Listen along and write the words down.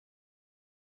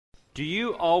Do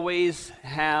you always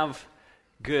have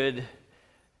good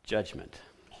judgment?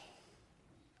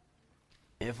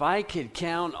 If I could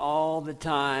count all the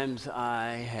times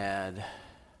I had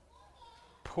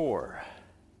poor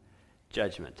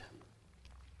judgment.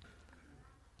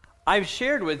 I've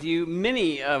shared with you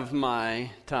many of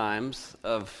my times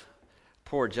of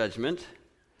poor judgment.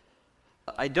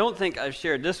 I don't think I've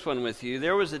shared this one with you.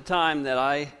 There was a time that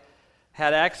I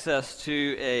had access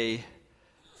to a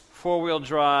four-wheel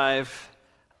drive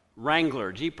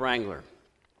Wrangler, Jeep Wrangler.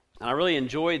 And I really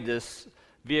enjoyed this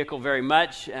vehicle very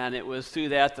much, and it was through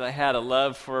that I had a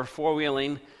love for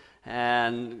four-wheeling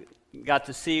and got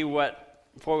to see what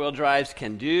four-wheel drives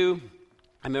can do.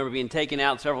 I remember being taken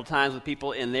out several times with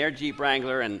people in their Jeep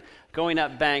Wrangler and going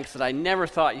up banks that I never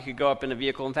thought you could go up in a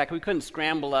vehicle. In fact, we couldn't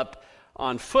scramble up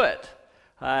on foot,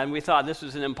 and we thought this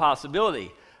was an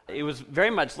impossibility. It was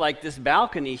very much like this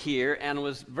balcony here, and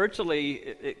was virtually,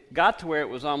 it got to where it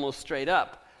was almost straight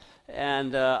up.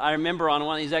 And I remember on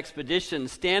one of these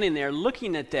expeditions standing there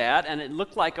looking at that, and it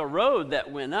looked like a road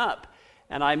that went up.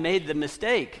 And I made the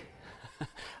mistake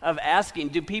of asking,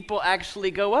 do people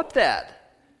actually go up that?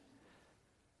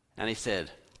 And he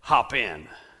said, hop in.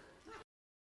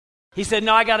 He said,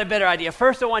 no, I got a better idea.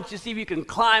 First, I want you to see if you can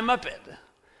climb up it.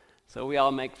 So we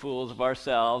all make fools of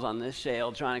ourselves on this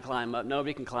shale trying to climb up.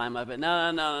 Nobody can climb up it.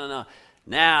 No.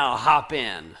 Now hop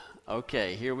in.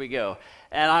 Okay, here we go.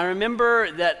 And I remember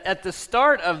that at the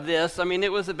start of this,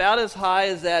 it was about as high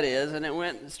as that is, and it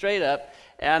went straight up.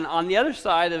 And on the other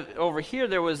side of over here,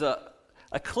 there was a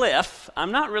cliff.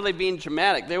 I'm not really being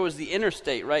dramatic. There was the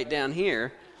interstate right down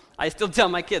here. I still tell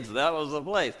my kids that was the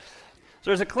place. So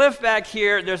there's a cliff back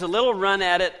here. There's a little run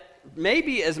at it,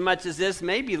 maybe as much as this,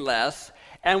 maybe less.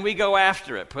 And we go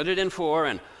after it, put it in four,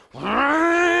 and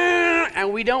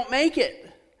we don't make it.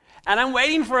 And I'm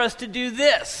waiting for us to do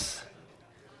this.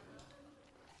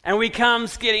 And we come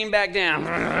skidding back down.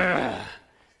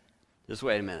 Just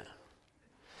wait a minute.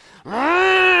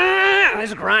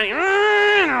 It's grinding.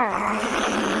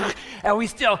 And we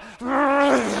still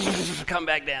come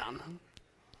back down.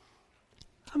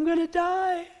 I'm going to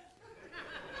die.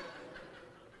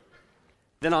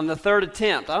 Then on the third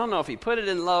attempt, I don't know if he put it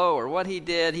in low or what he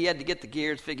did. He had to get the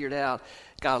gears figured out.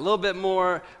 Got a little bit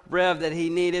more rev that he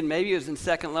needed. Maybe it was in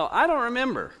second low. I don't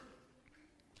remember.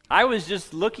 I was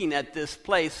just looking at this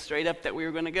place straight up that we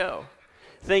were going to go,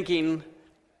 thinking,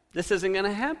 this isn't going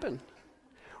to happen.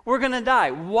 We're going to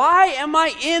die. Why am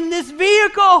I in this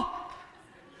vehicle?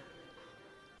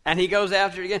 And he goes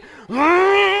after it again.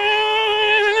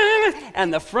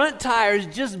 And the front tires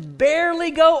just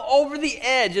barely go over the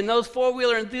edge. And those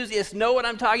four-wheeler enthusiasts know what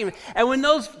I'm talking about. And when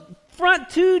those front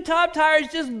two top tires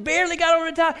just barely got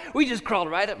over the top, we just crawled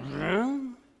right up.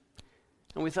 And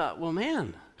we thought, well,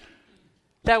 man,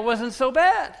 that wasn't so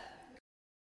bad.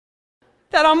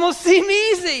 That almost seemed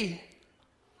easy.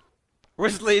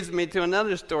 Which leads me to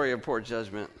another story of poor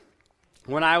judgment.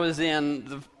 When I was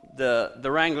in the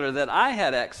Wrangler that I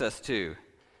had access to,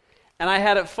 and I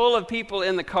had it full of people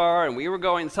in the car, and we were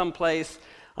going someplace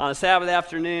on a Sabbath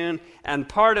afternoon, and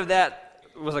part of that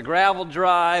was a gravel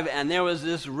drive, and there was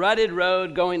this rutted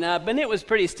road going up, and it was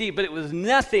pretty steep, but it was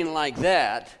nothing like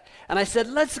that. And I said,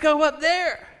 let's go up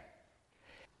there.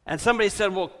 And somebody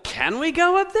said, well, can we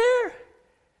go up there?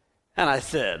 And I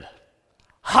said,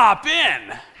 hop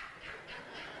in.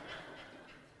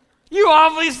 You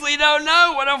obviously don't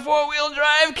know what a four-wheel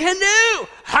drive can do.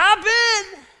 Hop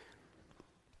in.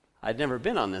 I'd never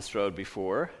been on this road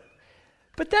before,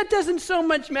 but that doesn't so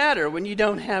much matter when you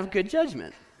don't have good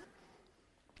judgment.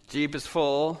 Jeep is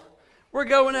full. We're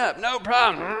going up, no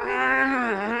problem.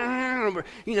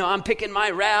 I'm picking my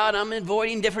route. I'm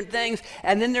avoiding different things.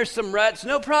 And then there's some ruts.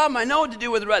 No problem. I know what to do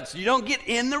with ruts. You don't get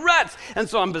in the ruts. And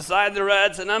so I'm beside the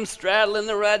ruts, and I'm straddling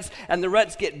the ruts, and the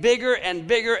ruts get bigger and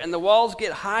bigger, and the walls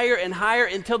get higher and higher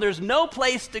until there's no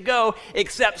place to go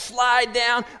except slide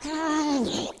down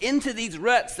into these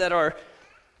ruts that are,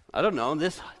 I don't know,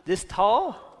 this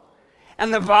tall.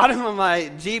 And the bottom of my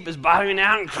Jeep is bottoming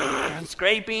out and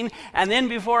scraping. And then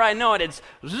before I know it, it's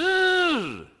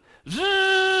zzz,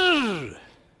 zzz.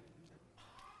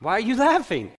 Why are you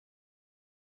laughing?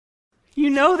 You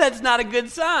know that's not a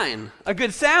good sign. A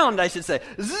good sound, I should say.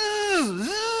 Zzz,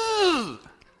 zzz.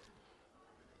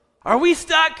 Are we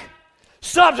stuck?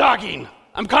 Stop talking.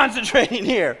 I'm concentrating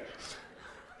here.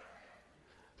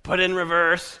 Put in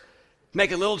reverse.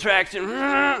 Make a little traction.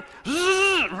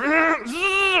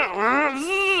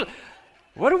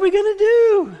 What are we going to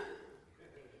do?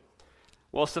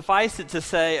 Well, suffice it to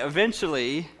say,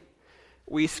 eventually,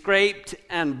 we scraped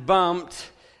and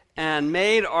bumped and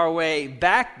made our way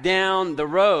back down the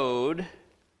road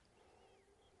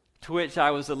To which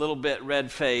I was a little bit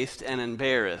red-faced and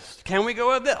embarrassed. Can we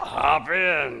go with it? Hop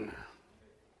in.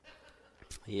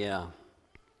 Yeah.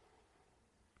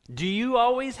 Do you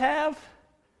always have?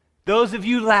 Those of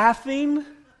you laughing?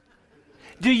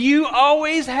 Do you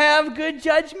always have good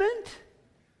judgment?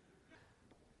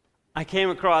 I came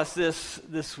across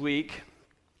this week.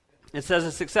 It says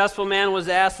a successful man was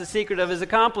asked the secret of his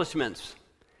accomplishments.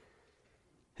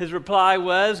 His reply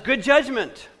was, good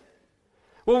judgment.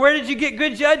 Well, where did you get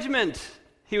good judgment?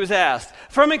 He was asked.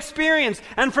 From experience.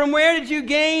 And from where did you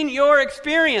gain your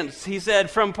experience? He said,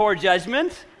 from poor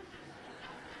judgment.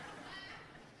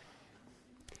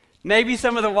 Maybe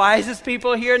some of the wisest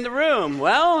people here in the room.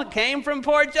 Well, it came from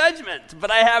poor judgment, but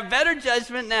I have better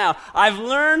judgment now. I've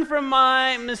learned from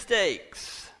my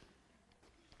mistakes.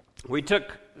 We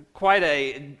took quite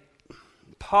a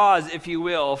pause, if you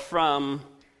will, from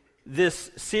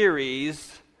this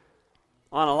series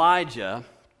on Elijah.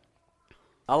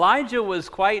 Elijah was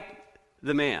quite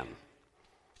the man,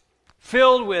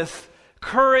 filled with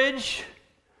courage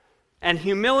and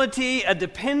humility, a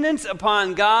dependence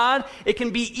upon God. It can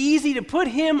be easy to put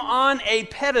him on a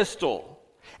pedestal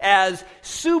as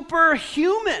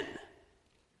superhuman.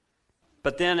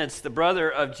 But then it's the brother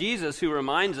of Jesus who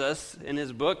reminds us in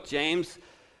his book, James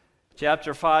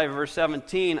chapter 5, verse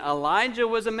 17, Elijah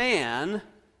was a man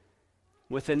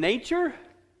with a nature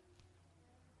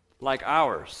like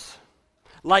ours,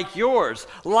 like yours,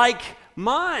 like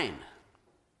mine.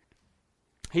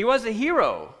 He was a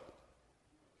hero,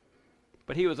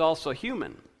 but he was also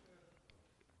human.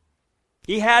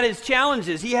 He had his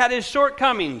challenges. He had his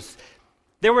shortcomings.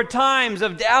 There were times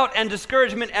of doubt and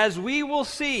discouragement, as we will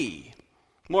see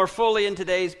more fully in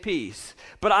today's piece.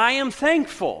 But I am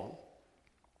thankful,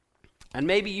 and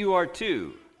maybe you are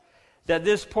too, that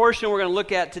this portion we're going to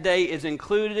look at today is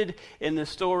included in the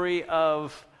story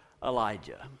of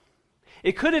Elijah.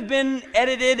 It could have been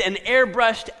edited and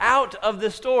airbrushed out of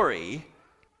the story,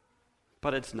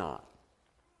 but it's not.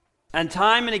 And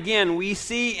time and again, we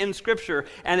see in Scripture,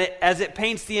 and as it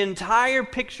paints the entire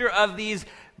picture of these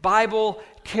Bible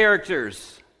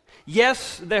characters.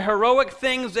 Yes, the heroic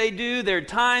things they do, their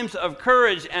times of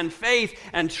courage and faith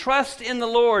and trust in the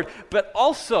Lord, but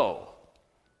also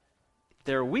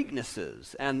their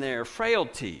weaknesses and their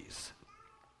frailties.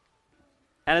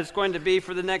 And it's going to be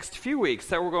for the next few weeks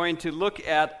that we're going to look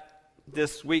at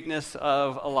this weakness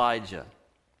of Elijah.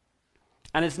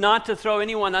 And it's not to throw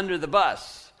anyone under the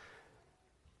bus,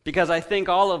 because I think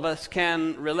all of us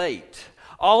can relate.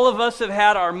 All of us have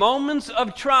had our moments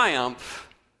of triumph,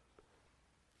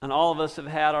 and all of us have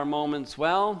had our moments,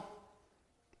 well,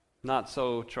 not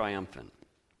so triumphant.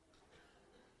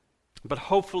 But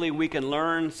hopefully we can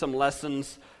learn some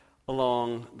lessons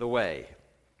along the way.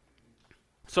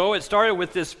 So it started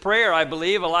with this prayer, I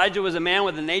believe. Elijah was a man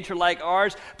with a nature like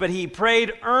ours, but he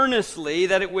prayed earnestly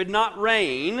that it would not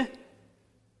rain.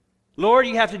 Lord,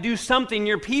 you have to do something.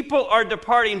 Your people are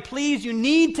departing. Please, you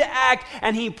need to act.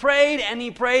 And he prayed and he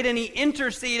prayed and he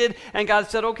interceded, and God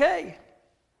said, okay,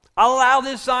 I'll allow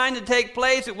this sign to take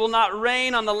place. It will not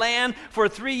rain on the land for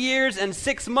 3 years and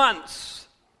 6 months.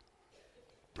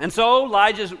 And so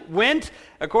Elijah went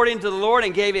according to the Lord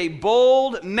and gave a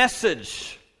bold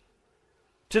message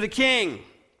to the king.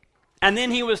 And then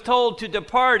he was told to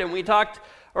depart. And we talked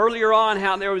earlier on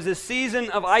how there was this season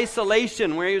of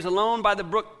isolation where he was alone by the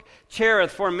brook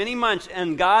Cherith for many months,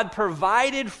 and God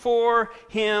provided for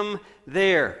him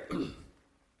there.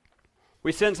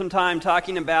 We spent some time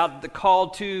talking about the call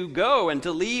to go and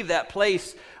to leave that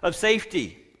place of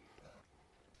safety.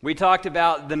 We talked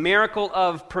about the miracle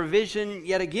of provision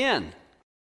yet again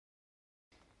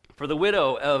for the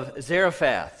widow of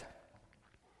Zarephath.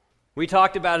 We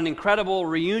talked about an incredible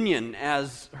reunion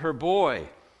as her boy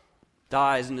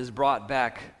dies and is brought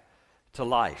back to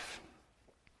life.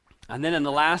 And then in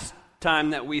the last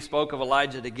time that we spoke of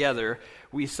Elijah together,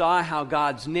 we saw how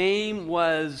God's name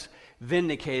was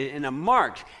vindicated in a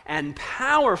marked and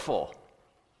powerful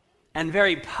and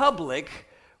very public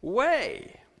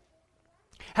way.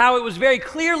 How it was very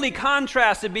clearly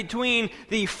contrasted between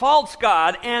the false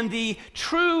God and the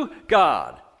true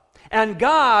God. And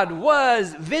God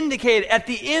was vindicated. At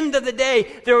the end of the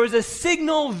day, there was a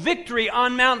signal victory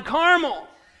on Mount Carmel.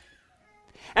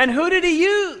 And who did he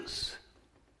use?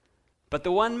 But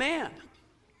the one man,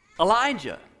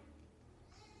 Elijah.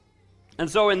 And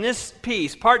so in this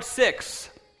piece, part 6,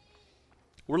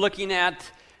 we're looking at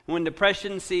when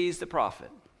depression sees the prophet.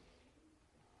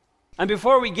 And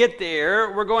before we get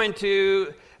there, we're going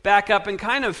to back up and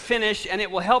kind of finish, and it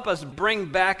will help us bring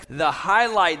back the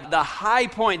highlight, the high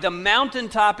point, the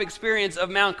mountaintop experience of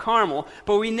Mount Carmel.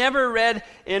 But we never read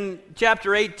in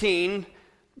chapter 18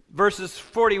 verses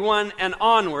 41 and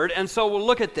onward, and so we'll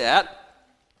look at that.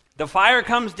 The fire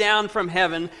comes down from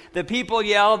heaven. The people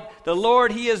yelled, "The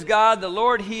Lord, He is God. The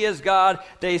Lord, He is God."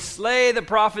 They slay the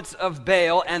prophets of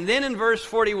Baal. And then in verse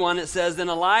 41 it says, "Then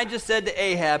Elijah said to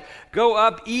Ahab, 'Go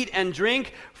up, eat and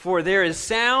drink, for there is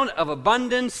sound of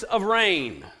abundance of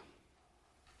rain.'"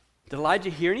 Did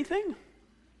Elijah hear anything?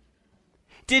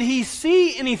 Did he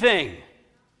see anything?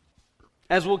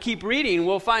 As we'll keep reading,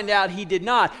 we'll find out he did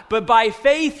not. But by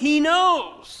faith he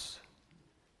knows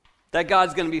that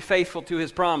God's going to be faithful to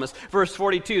His promise. Verse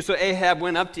 42, "So Ahab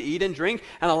went up to eat and drink,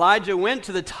 and Elijah went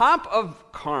to the top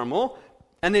of Carmel,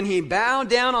 and then he bowed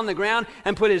down on the ground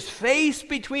and put his face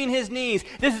between his knees."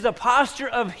 This is a posture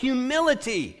of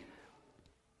humility.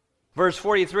 Verse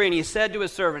 43, "And he said to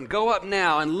his servant, 'Go up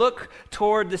now and look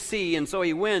toward the sea.' And so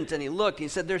he went and he looked. He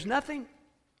said, 'There's nothing.'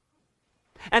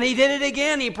 And he did it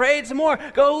again. He prayed some more.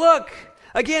 'Go look.'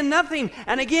 Again, nothing,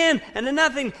 and again, and then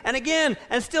nothing, and again,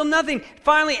 and still nothing.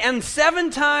 Finally, and 7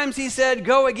 times he said,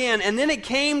 'Go again.' And then it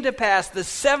came to pass the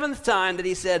 7th time that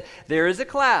he said, 'There is a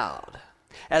cloud,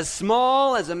 as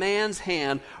small as a man's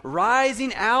hand,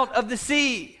 rising out of the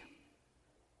sea.'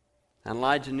 And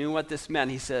Elijah knew what this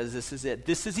meant. He says, 'This is it.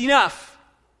 This is enough.'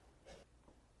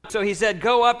 So he said,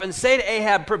 'Go up and say to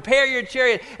Ahab, prepare your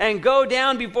chariot and go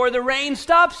down before the rain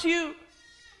stops you.'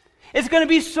 It's going to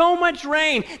be so much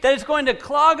rain that it's going to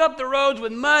clog up the roads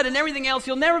with mud and everything else.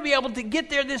 You'll never be able to get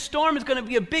there. This storm is going to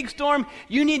be a big storm.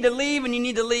 You need to leave, and you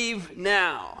need to leave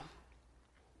now."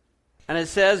 And it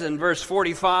says in verse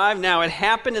 45, "Now it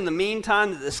happened in the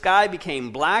meantime that the sky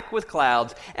became black with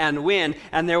clouds and wind,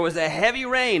 and there was a heavy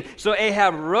rain. So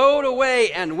Ahab rode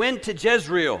away and went to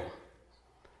Jezreel,"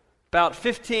 about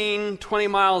 15-20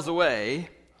 miles away.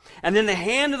 "And then the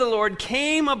hand of the Lord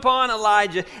came upon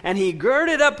Elijah, and he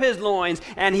girded up his loins,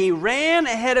 and he ran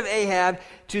ahead of Ahab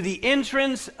to the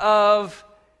entrance of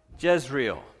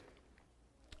Jezreel."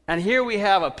 And here we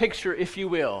have a picture, if you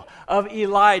will, of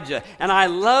Elijah. And I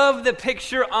love the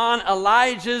picture on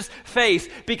Elijah's face,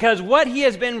 because what he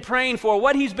has been praying for,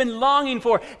 what he's been longing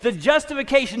for, the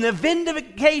justification, the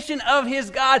vindication of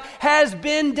his God has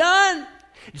been done.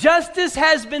 Justice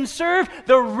has been served,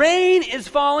 the rain is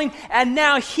falling, and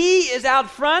now he is out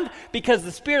front because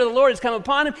the Spirit of the Lord has come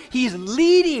upon him. He's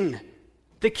leading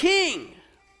the king.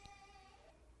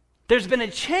 There's been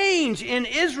a change in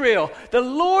Israel. The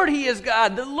Lord, He is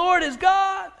God. The Lord is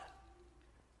God.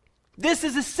 This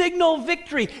is a signal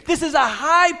victory. This is a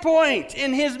high point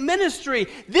in his ministry.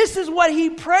 This is what he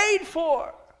prayed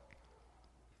for.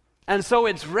 And so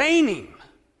it's raining,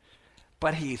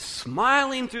 but he's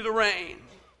smiling through the rain.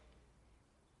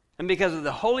 And because of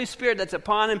the Holy Spirit that's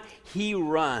upon him, he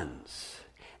runs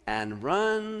and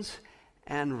runs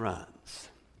and runs.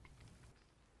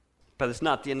 But it's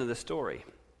not the end of the story.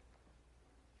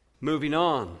 Moving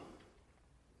on.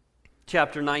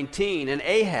 Chapter 19, and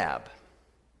Ahab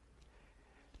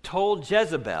told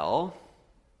Jezebel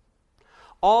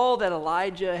all that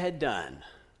Elijah had done.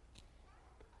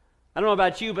 I don't know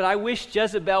about you, but I wish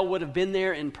Jezebel would have been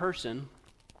there in person.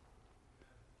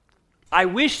 I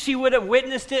wish she would have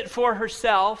witnessed it for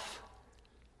herself.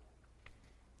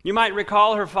 You might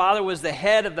recall her father was the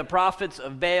head of the prophets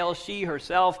of Baal. She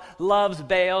herself loves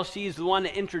Baal. She's the one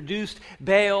that introduced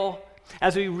Baal.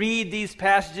 As we read these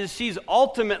passages, she's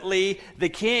ultimately the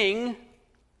king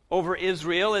over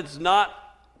Israel. It's not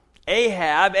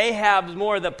Ahab. Ahab's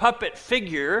more the puppet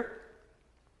figure.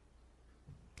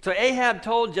 So Ahab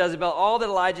told Jezebel all that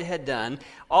Elijah had done,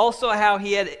 also how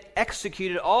he had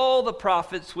executed all the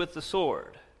prophets with the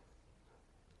sword.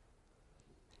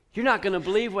 You're not going to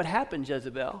believe what happened,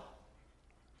 Jezebel.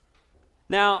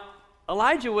 Now,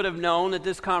 Elijah would have known that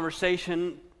this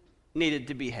conversation needed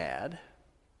to be had.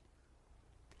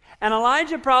 And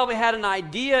Elijah probably had an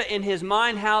idea in his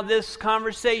mind how this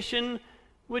conversation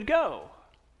would go.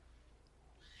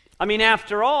 I mean,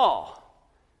 after all,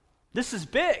 this is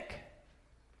big.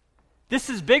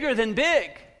 This is bigger than big.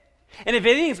 And if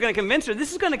anything's going to convince her,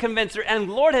 this is going to convince her. And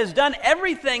the Lord has done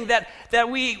everything that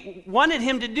we wanted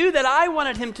him to do, that I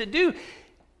wanted him to do.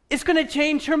 It's going to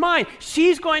change her mind.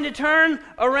 She's going to turn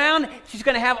around. She's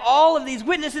going to have all of these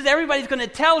witnesses. Everybody's going to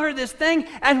tell her this thing,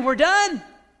 and we're done.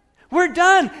 We're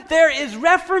done. There is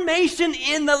reformation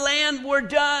in the land. We're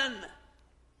done.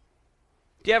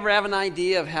 Do you ever have an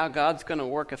idea of how God's going to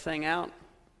work a thing out?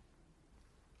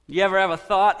 Do you ever have a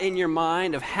thought in your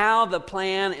mind of how the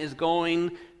plan is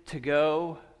going to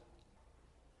go?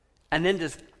 And then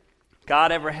does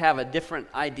God ever have a different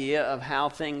idea of how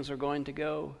things are going to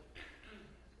go?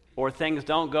 Or things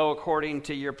don't go according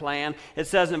to your plan? It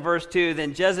says in verse 2,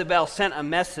 then Jezebel sent a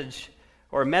message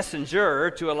or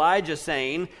messenger to Elijah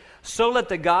saying, So let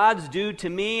the gods do to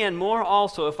me and more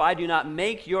also if I do not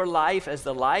make your life as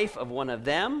the life of one of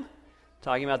them.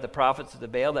 Talking about the prophets of the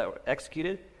Baal that were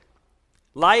executed.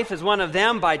 Life as one of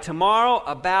them by tomorrow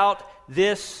about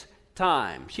this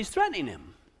time. She's threatening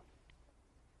him.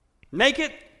 Make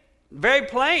it very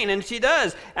plain, and she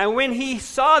does. And when he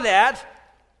saw that,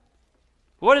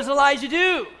 what does Elijah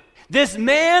do? This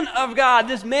man of God,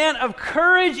 this man of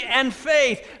courage and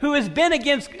faith, who has been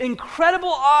against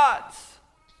incredible odds,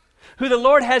 who the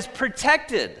Lord has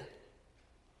protected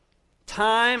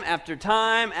time after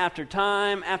time after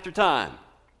time after time.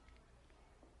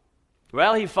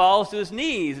 Well, he falls to his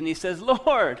knees and he says,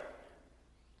 Lord,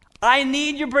 I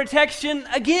need your protection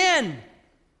again.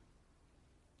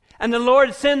 And the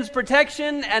Lord sends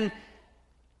protection, and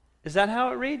is that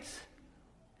how it reads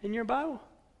in your Bible?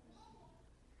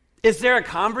 Is there a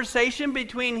conversation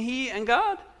between he and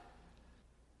God?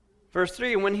 Verse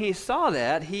 3, when he saw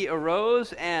that, he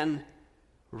arose and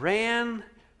ran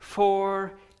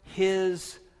for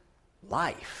his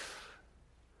life.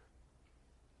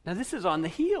 Now this is on the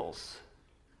heels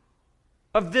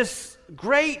of this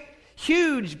great,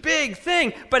 huge, big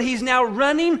thing, but he's now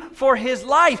running for his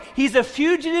life. He's a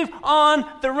fugitive on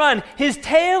the run. His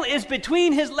tail is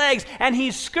between his legs, and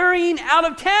he's scurrying out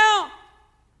of town.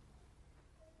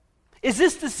 Is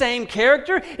this the same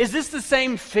character? Is this the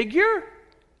same figure?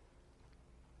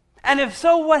 And if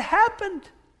so, what happened?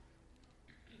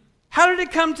 How did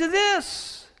it come to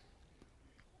this?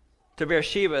 To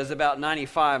Beersheba is about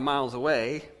 95 miles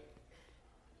away.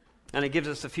 And it gives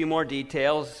us a few more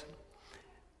details.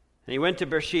 And he went to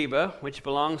Beersheba, which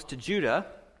belongs to Judah.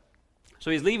 So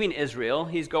he's leaving Israel.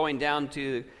 He's going down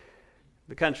to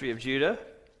the country of Judah.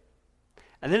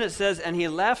 And then it says, and he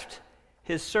left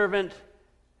his servant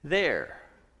there.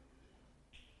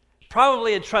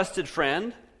 Probably a trusted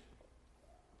friend.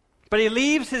 But he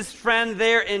leaves his friend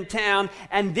there in town,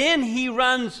 and then he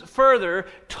runs further,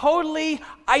 totally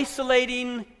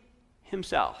isolating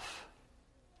himself.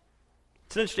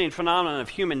 It's an interesting phenomenon of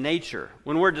human nature.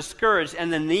 When we're discouraged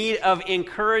and the need of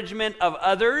encouragement of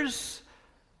others,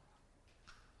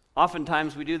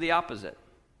 oftentimes we do the opposite.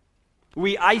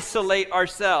 We isolate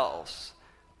ourselves.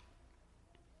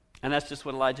 And that's just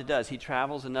what Elijah does. He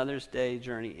travels another day's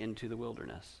journey into the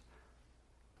wilderness.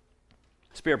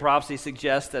 Spirit prophecy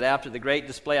suggests that after the great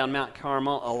display on Mount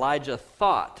Carmel, Elijah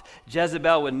thought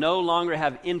Jezebel would no longer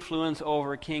have influence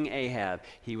over King Ahab.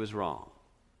 He was wrong.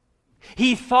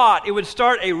 He thought it would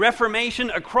start a reformation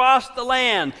across the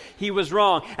land. He was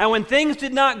wrong. And when things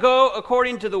did not go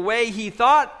according to the way he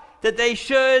thought that they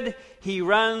should, he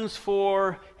runs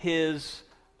for his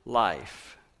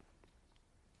life.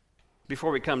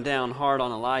 Before we come down hard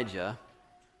on Elijah,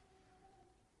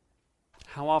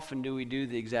 how often do we do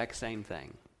the exact same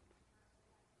thing?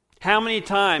 How many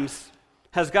times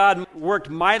has God worked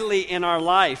mightily in our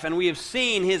life and we have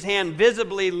seen his hand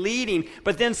visibly leading,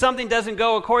 but then something doesn't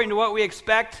go according to what we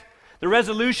expect? The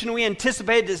resolution we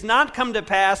anticipated does not come to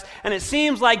pass, and it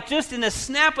seems like just in a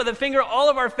snap of the finger, all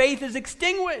of our faith is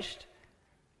extinguished.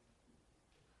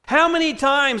 How many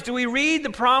times do we read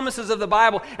the promises of the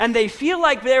Bible and they feel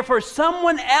like they're for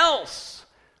someone else,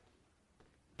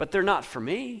 but they're not for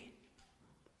me?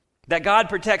 That God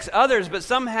protects others, but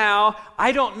somehow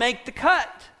I don't make the cut.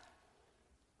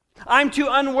 I'm too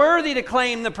unworthy to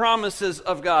claim the promises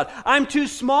of God. I'm too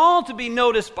small to be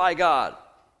noticed by God.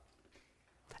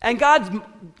 And God's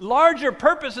larger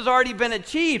purpose has already been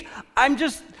achieved. I'm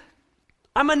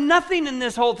a nothing in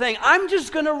this whole thing. I'm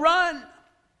just going to run.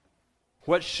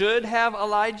 What should have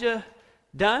Elijah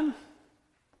done?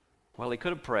 Well, he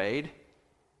could have prayed.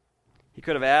 He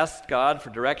could have asked God for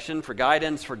direction, for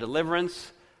guidance, for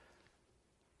deliverance.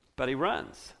 But he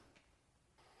runs.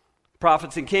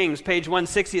 Prophets and Kings, page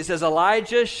 160, it says,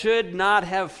 Elijah should not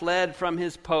have fled from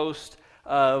his post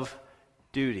of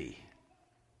duty.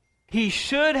 He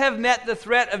should have met the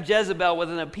threat of Jezebel with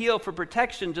an appeal for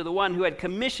protection to the one who had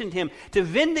commissioned him to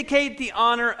vindicate the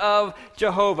honor of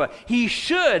Jehovah. He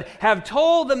should have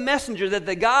told the messenger that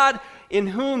the God in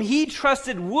whom he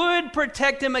trusted would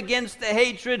protect him against the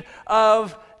hatred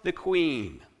of the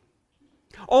queen.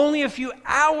 Only a few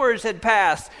hours had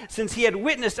passed since he had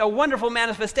witnessed a wonderful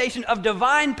manifestation of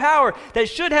divine power that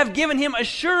should have given him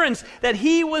assurance that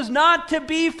he was not to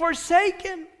be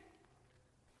forsaken.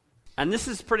 And this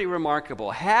is pretty remarkable.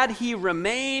 Had he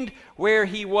remained where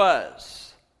he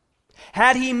was,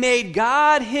 had he made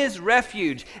God his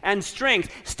refuge and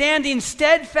strength, standing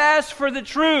steadfast for the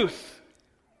truth,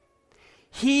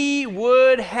 he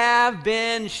would have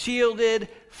been shielded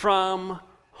from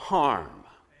harm.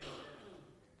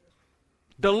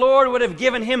 The Lord would have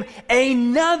given him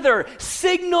another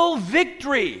signal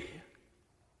victory.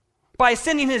 by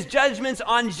sending his judgments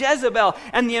on Jezebel,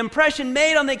 and the impression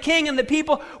made on the king and the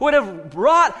people would have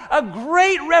brought a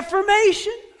great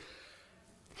reformation.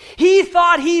 He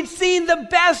thought he'd seen the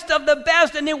best of the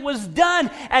best, and it was done.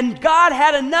 And God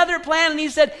had another plan, and he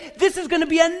said, this is going to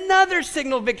be another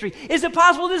signal victory. Is it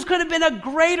possible this could have been a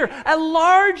greater, a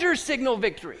larger signal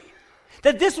victory?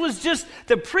 That this was just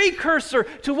the precursor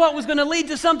to what was going to lead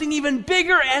to something even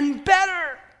bigger and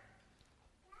better.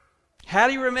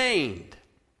 Had he remained,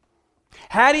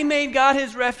 had he made God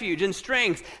his refuge and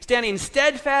strength, standing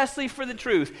steadfastly for the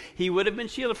truth, he would have been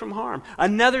shielded from harm.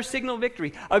 Another signal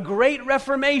victory, a great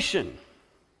reformation.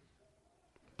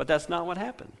 But that's not what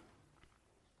happened.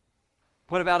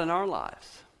 What about in our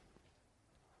lives?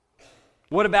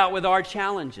 What about with our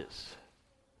challenges?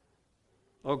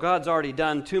 Oh, God's already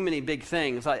done too many big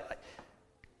things.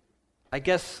 I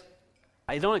guess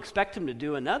I don't expect him to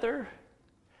do another.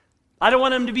 I don't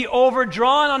want him to be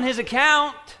overdrawn on his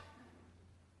account.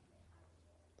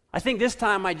 I think this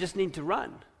time I just need to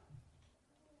run.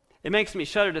 It makes me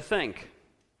shudder to think.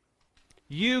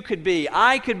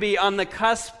 I could be on the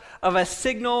cusp of a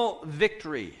signal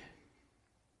victory.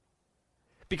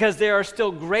 Because there are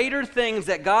still greater things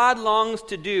that God longs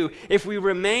to do if we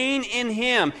remain in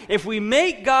him, if we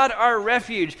make God our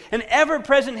refuge, an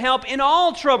ever-present help in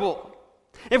all trouble.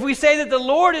 If we say that the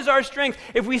Lord is our strength,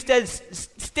 if we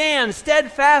stand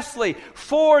steadfastly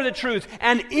for the truth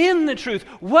and in the truth,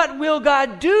 what will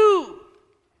God do?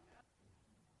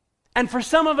 And for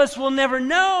some of us, we'll never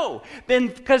know,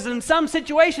 because in some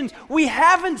situations, we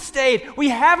haven't stayed, we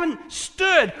haven't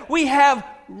stood, we have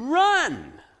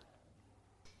run.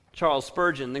 Charles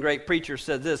Spurgeon, the great preacher,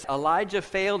 said this: Elijah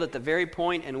failed at the very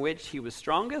point in which he was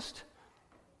strongest,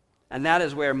 and that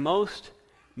is where most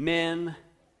men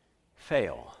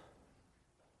fail.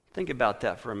 Think about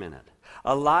that for a minute.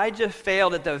 Elijah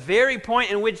failed at the very point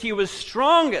in which he was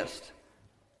strongest,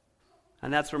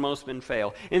 and that's where most men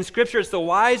fail. In Scripture, it's the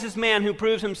wisest man who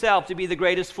proves himself to be the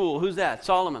greatest fool. Who's that?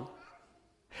 Solomon.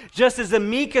 Just as the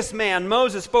meekest man,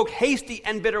 Moses, spoke hasty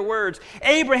and bitter words,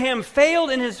 Abraham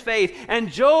failed in his faith, and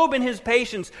Job in his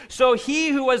patience, so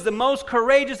he who was the most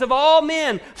courageous of all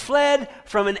men fled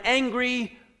from an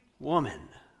angry woman.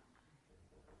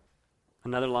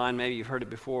 Another line, maybe you've heard it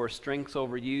before: strengths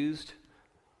overused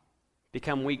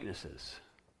become weaknesses.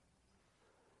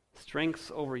 Strengths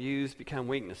overused become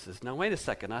weaknesses. Now wait a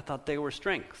second, I thought they were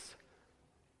strengths.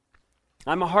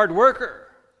 I'm a hard worker.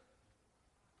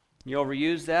 You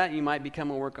overuse that, you might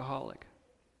become a workaholic.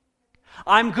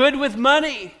 I'm good with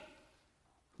money.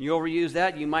 You overuse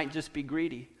that, you might just be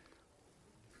greedy.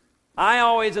 I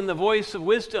always am the voice of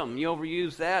wisdom. You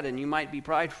overuse that, and you might be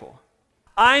prideful.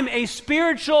 I'm a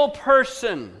spiritual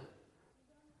person.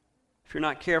 If you're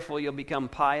not careful, you'll become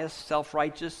pious,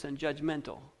 self-righteous, and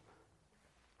judgmental.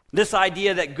 This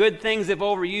idea that good things, if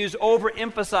overused,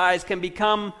 overemphasized, can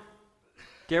become,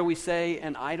 dare we say,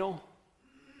 an idol.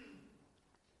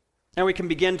 And we can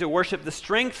begin to worship the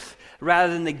strength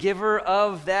rather than the giver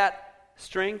of that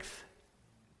strength.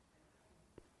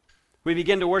 We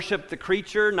begin to worship the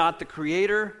creature, not the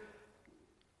creator,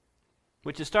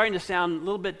 which is starting to sound a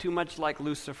little bit too much like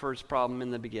Lucifer's problem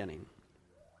in the beginning.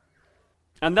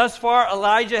 And thus far,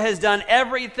 Elijah has done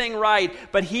everything right,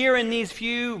 but here in these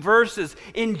few verses,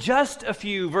 in just a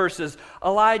few verses,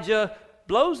 Elijah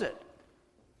blows it.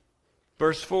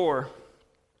 Verse 4.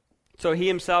 So he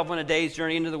himself went a day's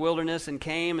journey into the wilderness and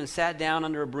came and sat down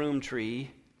under a broom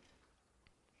tree,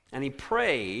 and he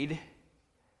prayed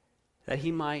that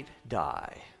he might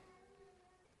die,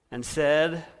 and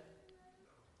said,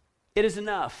 "It is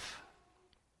enough."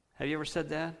 Have you ever said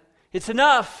that? It's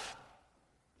enough.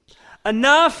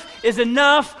 Enough is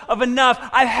enough of enough.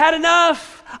 I've had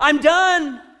enough. I'm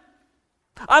done.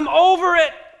 I'm over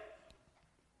it.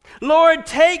 Lord,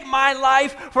 take my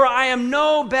life, for I am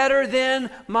no better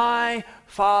than my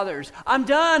fathers. I'm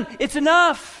done. It's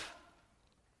enough.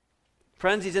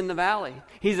 Friends, he's in the valley.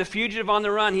 He's a fugitive on the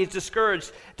run. He's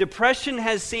discouraged. Depression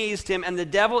has seized him, and the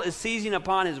devil is seizing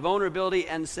upon his vulnerability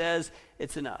and says,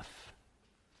 it's enough.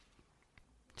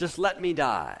 Just let me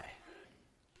die.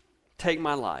 Take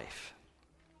my life.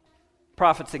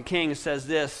 Prophets and Kings says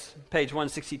this, page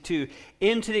 162,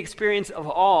 into the experience of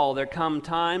all there come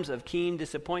times of keen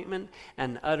disappointment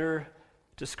and utter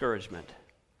discouragement.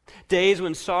 Days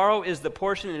when sorrow is the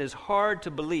portion, it is hard to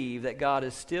believe that God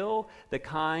is still the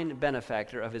kind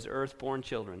benefactor of his earth-born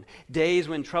children. Days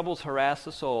when troubles harass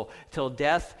the soul till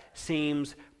death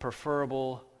seems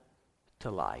preferable to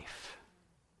life.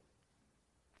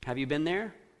 Have you been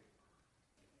there?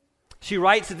 She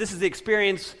writes that this is the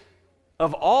experience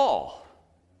of all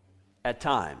at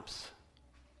times.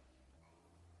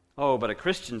 Oh, but a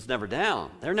Christian's never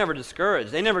down. They're never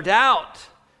discouraged. They never doubt.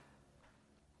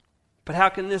 But how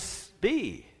can this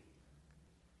be?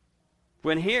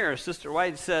 When here, Sister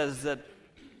Wright says that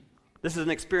this is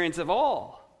an experience of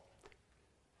all.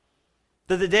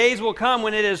 That the days will come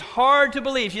when it is hard to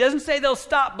believe. She doesn't say they'll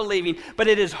stop believing, but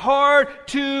it is hard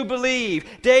to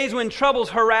believe. Days when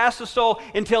troubles harass the soul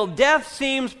until death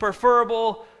seems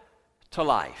preferable to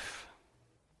life.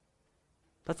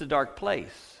 That's a dark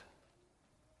place.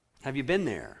 Have you been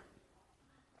there?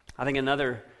 I think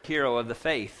another hero of the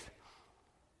faith,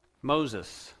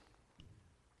 Moses.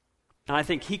 And I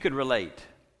think he could relate.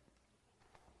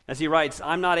 As he writes,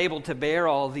 I'm not able to bear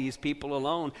all these people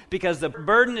alone because the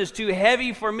burden is too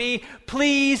heavy for me.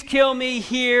 Please kill me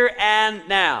here and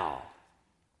now.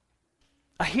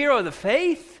 A hero of the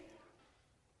faith?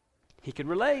 He could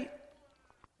relate.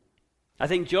 I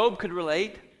think Job could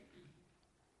relate.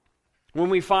 When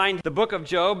we find the book of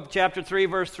Job, chapter 3,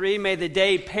 verse 3, may the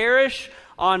day perish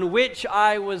on which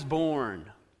I was born.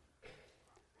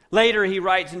 Later he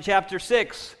writes in chapter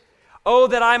 6, oh,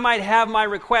 that I might have my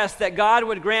request, that God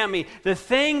would grant me the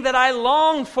thing that I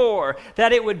long for,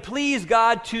 that it would please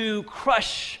God to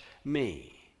crush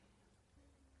me.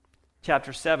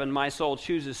 Chapter 7, my soul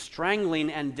chooses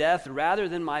strangling and death rather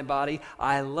than my body.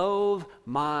 I loathe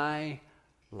my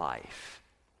life.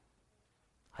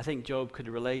 I think Job could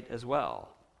relate as well.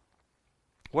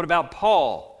 What about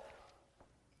Paul?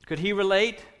 Could he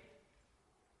relate?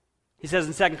 He says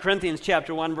in 2 Corinthians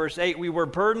chapter 1, verse 8, we were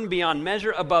burdened beyond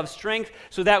measure above strength,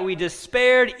 so that we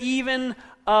despaired even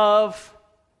of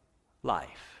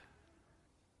life.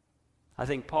 I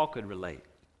think Paul could relate.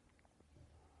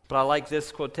 But I like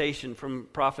this quotation from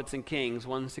Prophets and Kings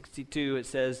 162. It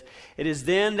says, it is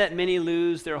then that many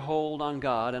lose their hold on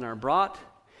God and are brought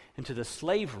into the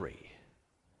slavery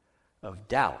of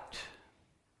doubt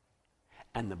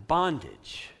and the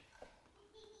bondage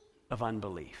of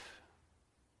unbelief.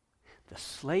 The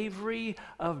slavery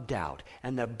of doubt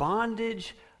and the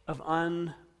bondage of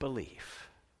unbelief.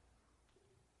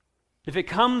 If it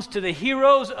comes to the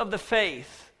heroes of the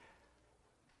faith,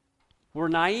 we're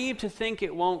naive to think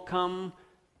it won't come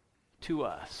to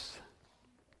us.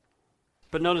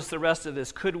 But notice the rest of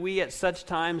this. Could we at such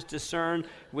times discern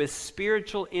with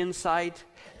spiritual insight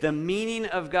the meaning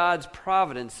of God's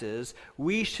providences?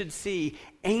 We should see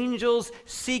angels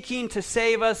seeking to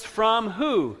save us from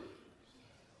who?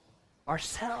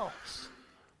 Ourselves.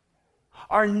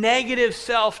 Our negative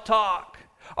self-talk.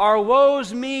 Our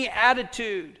woe's me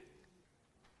attitude.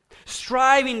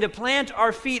 Striving to plant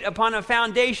our feet upon a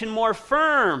foundation more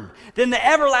firm than the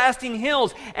everlasting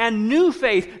hills, and new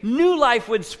faith, new life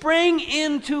would spring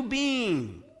into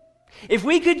being. If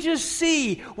we could just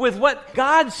see with what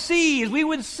God sees, we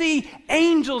would see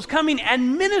angels coming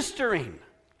and ministering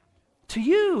to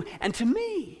you and to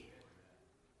me.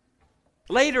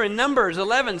 Later in Numbers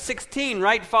 11:16,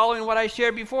 right following what I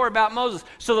shared before about Moses.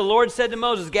 So the Lord said to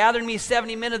Moses, gather me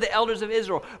 70 men of the elders of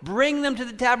Israel. Bring them to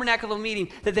the tabernacle of meeting,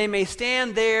 that they may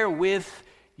stand there with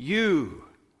you.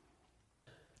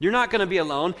 You're not going to be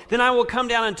alone. Then I will come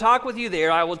down and talk with you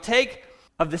there. I will take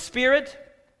of the Spirit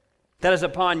that is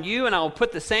upon you, and I will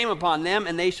put the same upon them,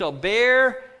 and they shall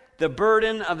bear the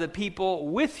burden of the people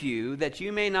with you, that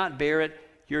you may not bear it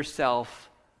yourself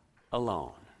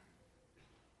alone.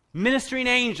 Ministering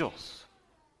angels.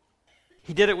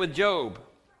 He did it with Job.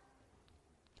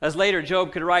 As later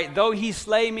Job could write, though he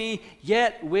slay me,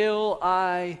 yet will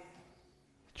I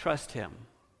trust him.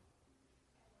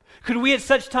 Could we at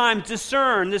such times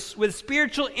discern this with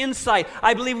spiritual insight?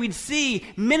 I believe we'd see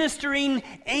ministering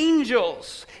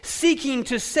angels seeking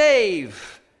to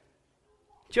save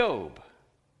Job.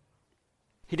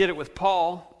 He did it with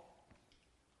Paul.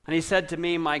 And he said to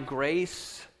me, my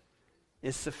grace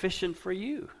is sufficient for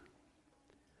you.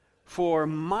 For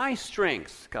my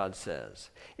strength, God says,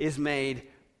 is made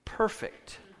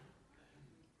perfect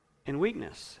in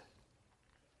weakness.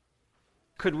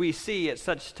 Could we see at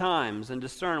such times and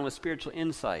discern with spiritual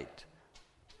insight?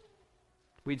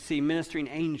 We'd see ministering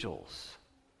angels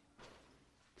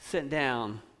sit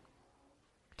down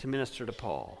to minister to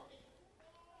Paul.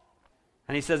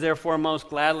 And he says, therefore, most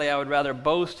gladly I would rather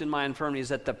boast in my infirmities,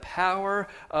 that the power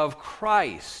of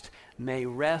Christ may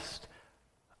rest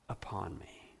upon me.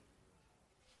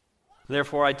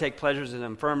 Therefore, I take pleasures in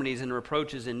infirmities and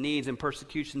reproaches and needs and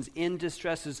persecutions in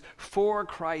distresses for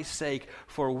Christ's sake.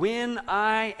 For when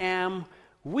I am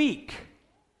weak,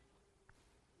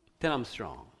 then I'm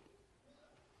strong.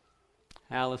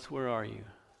 Alice, where are you?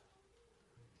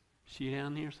 Is she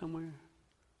down here somewhere?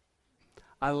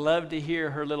 I love to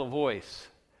hear her little voice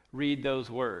read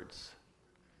those words.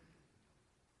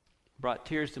 Brought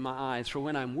tears to my eyes. For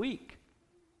when I'm weak,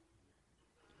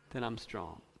 then I'm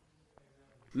strong.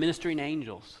 Ministering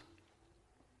angels.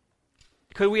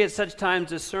 Could we at such times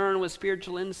discern with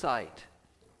spiritual insight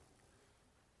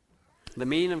the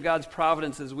meaning of God's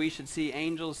providence is we should see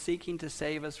angels seeking to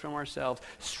save us from ourselves,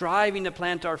 striving to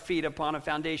plant our feet upon a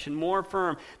foundation more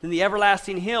firm than the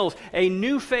everlasting hills. A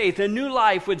new faith, a new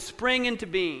life would spring into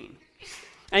being.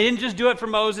 And he didn't just do it for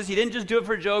Moses. He didn't just do it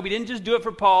for Job. He didn't just do it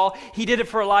for Paul. He did it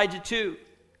for Elijah too.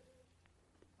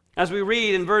 As we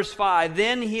read in verse 5,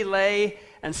 then he lay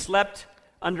and slept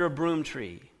under a broom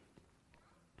tree.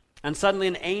 And suddenly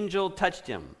an angel touched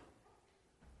him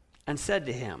and said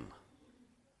to him,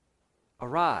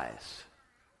 arise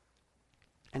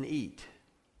and eat.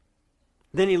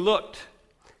 Then he looked,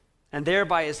 and there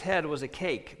by his head was a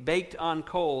cake baked on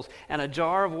coals and a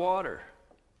jar of water.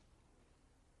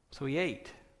 So he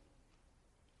ate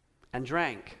and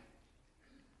drank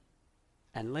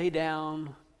and lay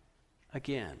down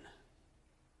again.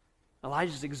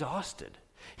 Elijah's exhausted.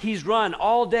 He's run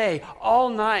all day, all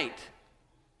night,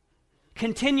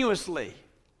 continuously.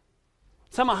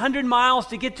 Some 100 miles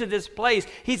to get to this place.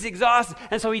 He's exhausted.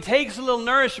 And so he takes a little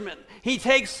nourishment. He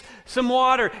takes some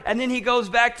water, and then he goes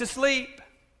back to sleep.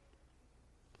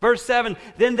 Verse 7,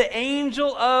 then the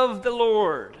angel of the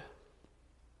Lord.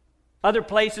 Other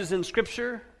places in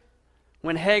Scripture,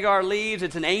 when Hagar leaves,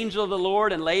 it's an angel of the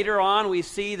Lord, and later on we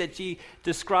see that she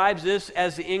describes this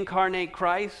as the incarnate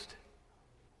Christ.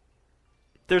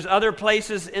 There's other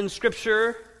places in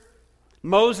Scripture,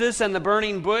 Moses and the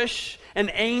burning bush, an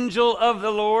angel of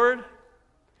the Lord.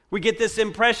 We get this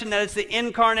impression that it's the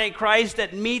incarnate Christ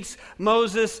that meets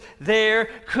Moses there.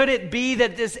 Could it be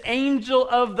that this angel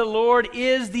of the Lord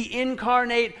is the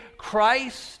incarnate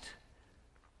Christ?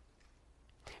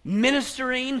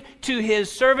 Ministering to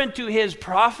his servant, to his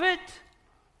prophet?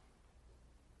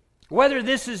 Whether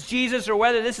this is Jesus or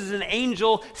whether this is an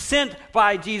angel sent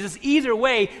by Jesus, either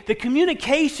way, the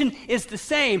communication is the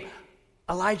same.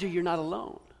 Elijah, you're not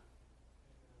alone.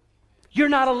 You're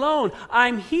not alone.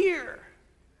 I'm here.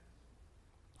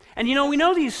 And we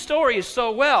know these stories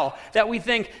so well that we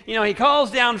think, he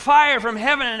calls down fire from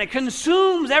heaven and it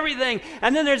consumes everything.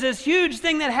 And then there's this huge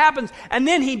thing that happens. And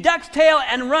then he ducks tail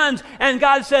and runs. And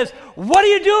God says, what are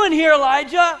you doing here,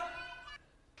 Elijah?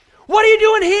 What are you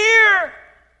doing here?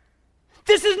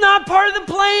 This is not part of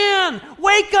the plan.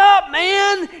 Wake up,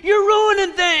 man. You're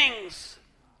ruining things.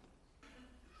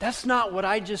 That's not what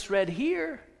I just read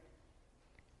here.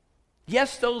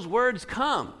 Yes, those words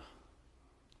come,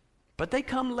 but they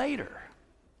come later.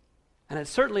 And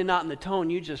it's certainly not in the tone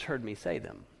you just heard me say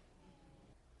them.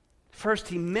 First,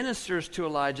 he ministers to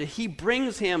Elijah. He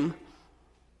brings him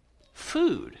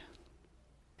food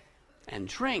and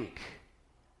drink,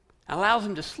 allows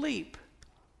him to sleep.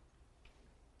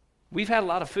 We've had a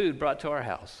lot of food brought to our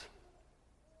house.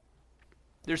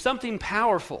 There's something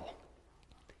powerful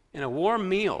in a warm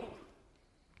meal,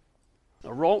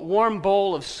 a warm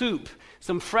bowl of soup,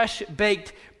 some fresh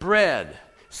baked bread,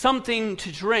 something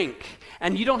to drink,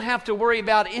 and you don't have to worry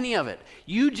about any of it.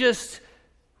 You just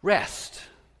rest.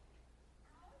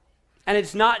 And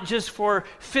it's not just for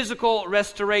physical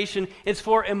restoration, it's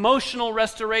for emotional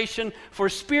restoration, for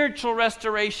spiritual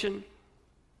restoration.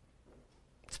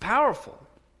 It's powerful.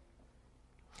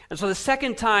 And so the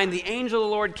second time, the angel of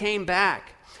the Lord came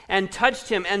back and touched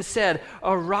him and said,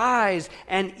 arise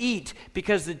and eat,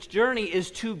 because the journey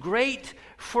is too great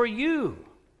for you.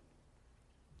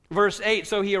 Verse 8,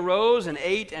 so he arose and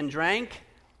ate and drank,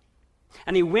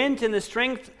 and he went in the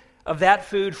strength of that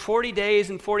food 40 days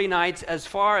and 40 nights as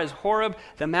far as Horeb,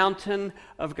 the mountain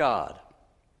of God.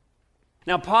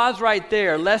 Now pause right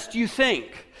there, lest you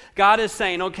think God is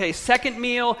saying, okay, second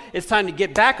meal, it's time to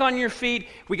get back on your feet.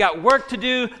 We got work to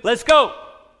do. Let's go.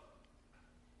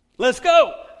 Let's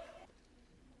go.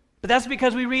 But that's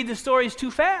because we read the stories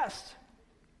too fast.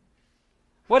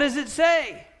 What does it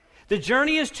say? The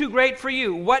journey is too great for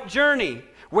you. What journey?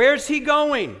 Where's he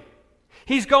going?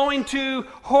 He's going to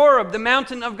Horeb, the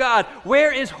mountain of God.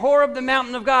 Where is Horeb, the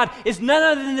mountain of God? It's none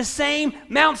other than the same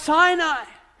Mount Sinai.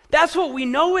 That's what we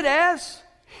know it as.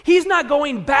 He's not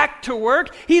going back to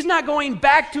work. He's not going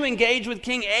back to engage with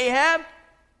King Ahab.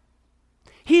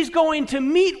 He's going to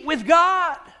meet with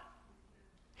God.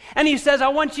 And he says, I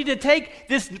want you to take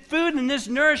this food and this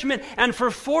nourishment, and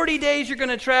for 40 days you're going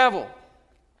to travel.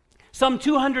 Some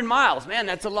 200 miles. Man,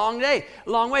 that's a long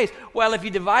ways. Well, if you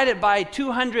divide it by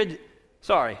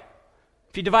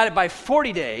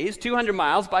 40 days, 200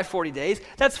 miles by 40 days,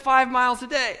 that's 5 miles a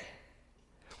day.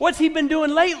 What's he been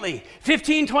doing lately?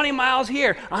 15, 20 miles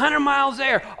here, 100 miles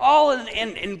there, all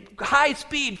in high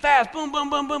speed, fast, boom,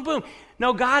 boom, boom, boom, boom.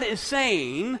 No, God is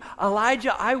saying,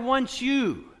 Elijah, I want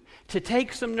you to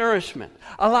take some nourishment.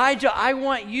 Elijah, I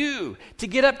want you to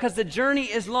get up because the journey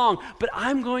is long, but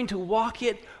I'm going to walk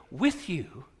it with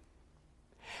you.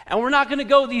 And we're not going to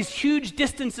go these huge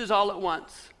distances all at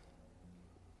once.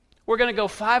 We're going to go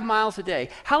 5 miles a day.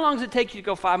 How long does it take you to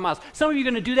go 5 miles? Some of you are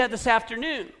going to do that this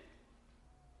afternoon.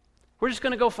 We're just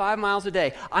going to go 5 miles a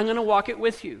day. I'm going to walk it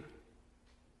with you.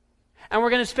 And we're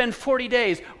going to spend 40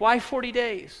 days. Why 40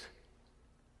 days?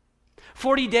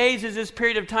 40 days is this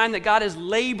period of time that God is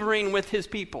laboring with his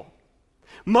people.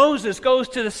 Moses goes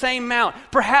to the same mount,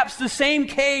 perhaps the same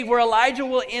cave where Elijah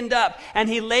will end up, and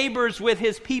he labors with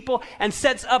his people and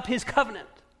sets up his covenant.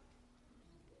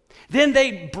 Then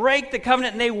they break the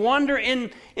covenant and they wander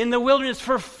in the wilderness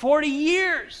for 40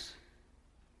 years.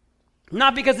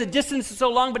 Not because the distance is so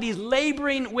long, but he's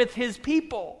laboring with his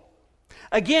people.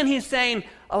 Again, he's saying,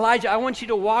 Elijah, I want you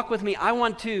to walk with me. I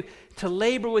want to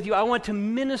labor with you. I want to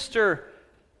minister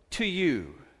to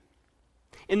you.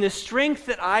 In the strength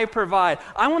that I provide,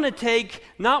 I want to take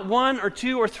not 1 or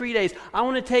 2 or 3 days. I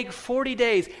want to take 40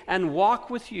 days and walk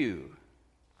with you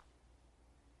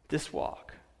this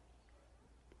walk.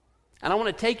 And I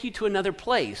want to take you to another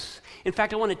place. In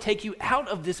fact, I want to take you out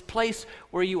of this place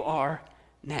where you are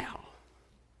now.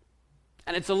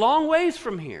 And it's a long ways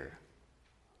from here.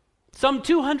 Some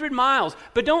 200 miles.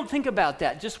 But don't think about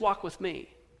that. Just walk with me.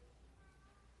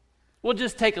 We'll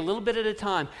just take a little bit at a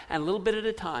time, and a little bit at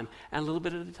a time, and a little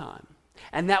bit at a time.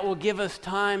 And that will give us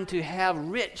time to have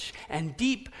rich and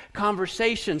deep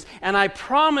conversations. And I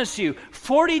promise you,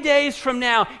 40 days from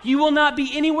now, you will not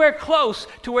be anywhere close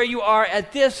to where you are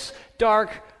at this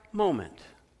dark moment.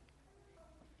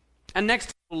 And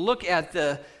next, we'll look at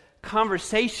the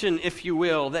conversation, if you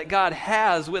will, that God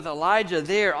has with Elijah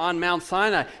there on Mount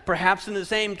Sinai, perhaps in the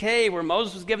same cave where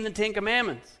Moses was given the 10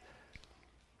 Commandments.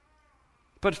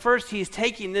 But first, he's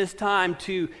taking this time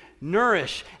to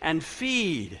nourish and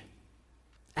feed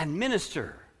and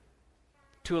minister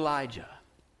to Elijah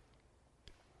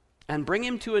and bring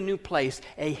him to a new place,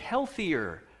 a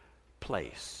healthier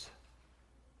place,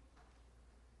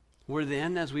 where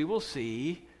then, as we will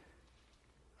see,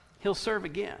 he'll serve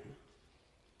again.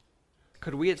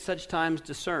 Could we at such times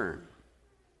discern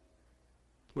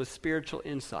with spiritual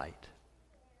insight?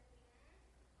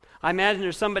 I imagine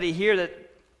there's somebody here that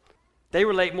they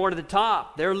relate more to the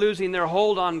top. They're losing their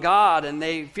hold on God, and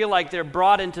they feel like they're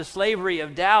brought into slavery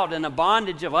of doubt and a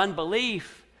bondage of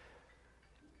unbelief.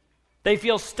 They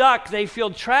feel stuck. They feel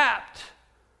trapped.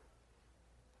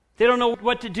 They don't know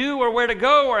what to do or where to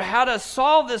go or how to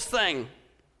solve this thing.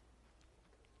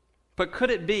 But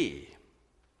could it be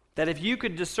that if you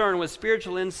could discern with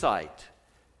spiritual insight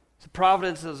the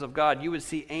providences of God, you would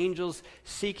see angels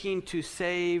seeking to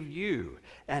save you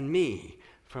and me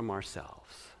from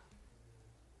ourselves,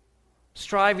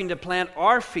 striving to plant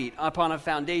our feet upon a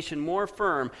foundation more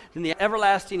firm than the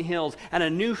everlasting hills, and a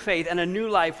new faith and a new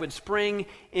life would spring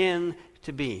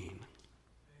into being.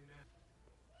 Amen.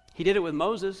 He did it with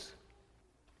Moses.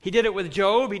 He did it with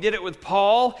Job. He did it with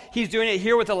Paul. He's doing it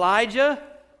here with Elijah.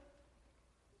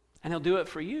 And he'll do it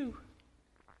for you.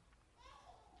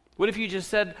 What if you just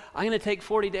said, I'm going to take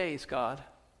 40 days, God.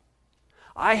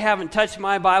 I haven't touched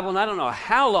my Bible in I don't know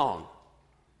how long.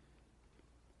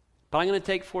 But I'm going to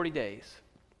take 40 days.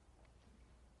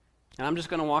 And I'm just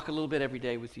going to walk a little bit every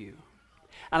day with you.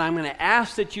 And I'm going to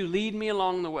ask that you lead me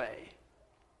along the way.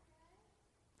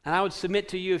 And I would submit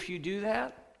to you, if you do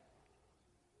that,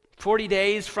 40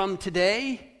 days from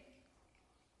today,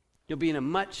 you'll be in a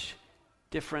much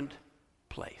different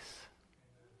place.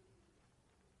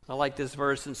 I like this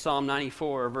verse in Psalm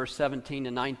 94, verse 17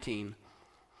 to 19.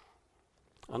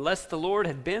 Unless the Lord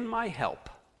had been my help,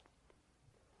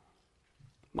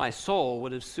 my soul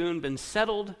would have soon been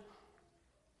settled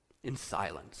in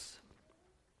silence.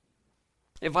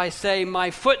 If I say,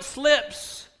 my foot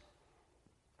slips,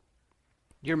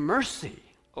 your mercy,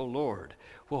 O Lord,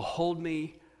 will hold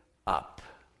me up.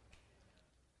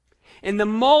 In the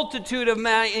multitude of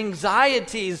my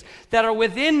anxieties that are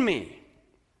within me,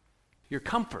 your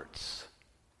comforts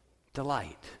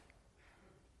delight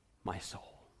my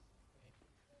soul.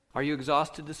 Are you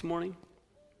exhausted this morning?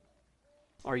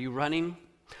 Are you running?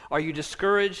 Are you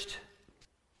discouraged?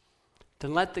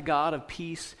 Then let the God of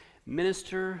peace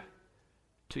minister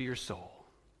to your soul.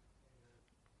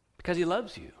 Because he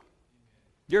loves you.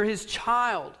 You're his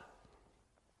child.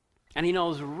 And he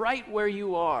knows right where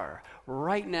you are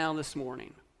right now this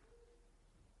morning.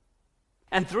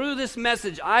 And through this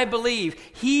message, I believe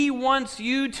he wants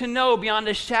you to know beyond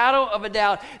a shadow of a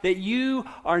doubt that you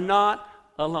are not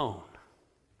alone.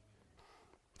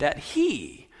 That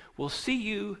he will see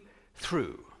you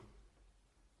through.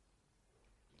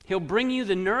 He'll bring you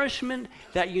the nourishment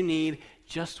that you need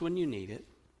just when you need it.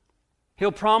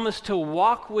 He'll promise to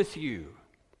walk with you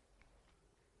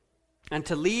and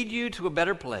to lead you to a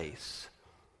better place.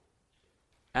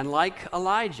 And like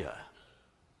Elijah,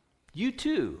 you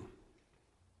too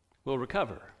will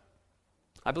recover.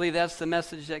 I believe that's the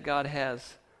message that God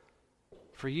has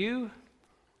for you,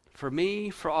 for me,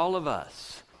 for all of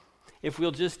us. If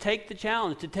we'll just take the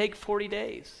challenge to take 40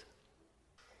 days.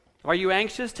 Are you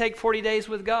anxious? Take 40 days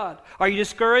with God. Are you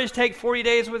discouraged? Take 40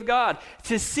 days with God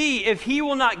to see if He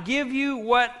will not give you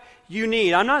what you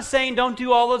need. I'm not saying don't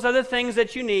do all those other things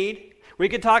that you need. We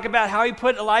could talk about how He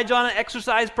put Elijah on an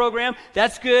exercise program.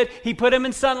 That's good. He put him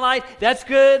in sunlight. That's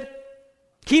good.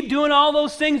 Keep doing all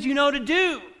those things you know to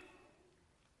do.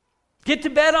 Get to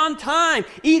bed on time.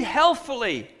 Eat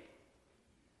healthfully.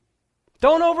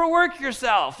 Don't overwork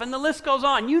yourself. And the list goes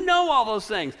on. You know all those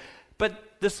things.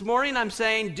 But this morning I'm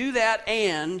saying do that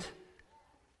and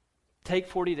take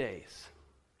 40 days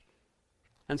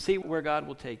and see where God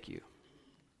will take you.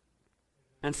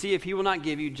 And see if He will not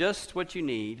give you just what you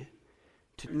need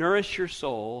to nourish your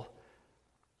soul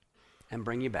and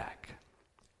bring you back.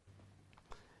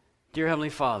 Dear Heavenly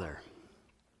Father,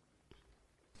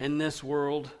 in this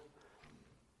world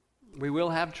we will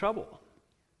have trouble.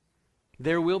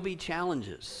 There will be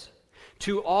challenges.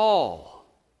 To all,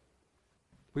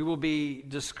 we will be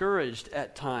discouraged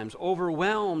at times,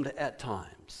 overwhelmed at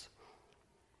times.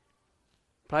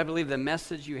 But I believe the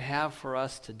message you have for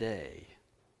us today,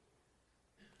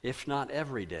 if not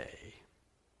every day,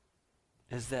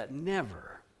 is that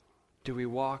never do we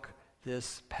walk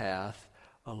this path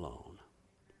alone.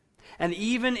 And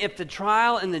even if the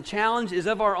trial and the challenge is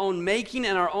of our own making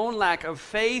and our own lack of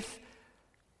faith,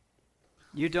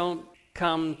 you don't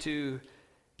come to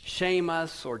shame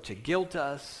us or to guilt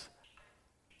us,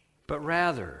 but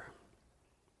rather,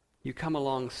 you come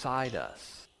alongside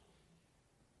us.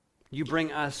 You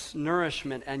bring us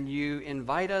nourishment and you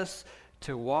invite us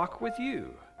to walk with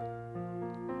you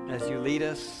as you lead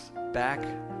us back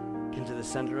into the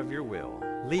center of your will.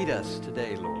 Lead us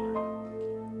today, Lord.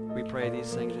 We pray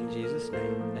these things in Jesus'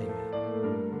 name. Amen.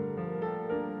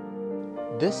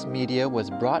 This media was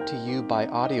brought to you by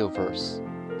Audioverse,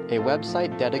 a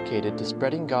website dedicated to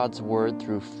spreading God's Word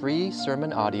through free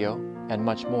sermon audio and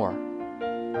much more.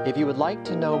 If you would like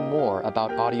to know more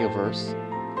about Audioverse,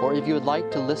 or if you would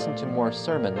like to listen to more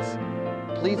sermons,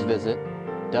 please visit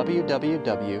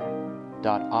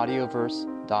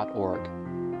www.audioverse.org.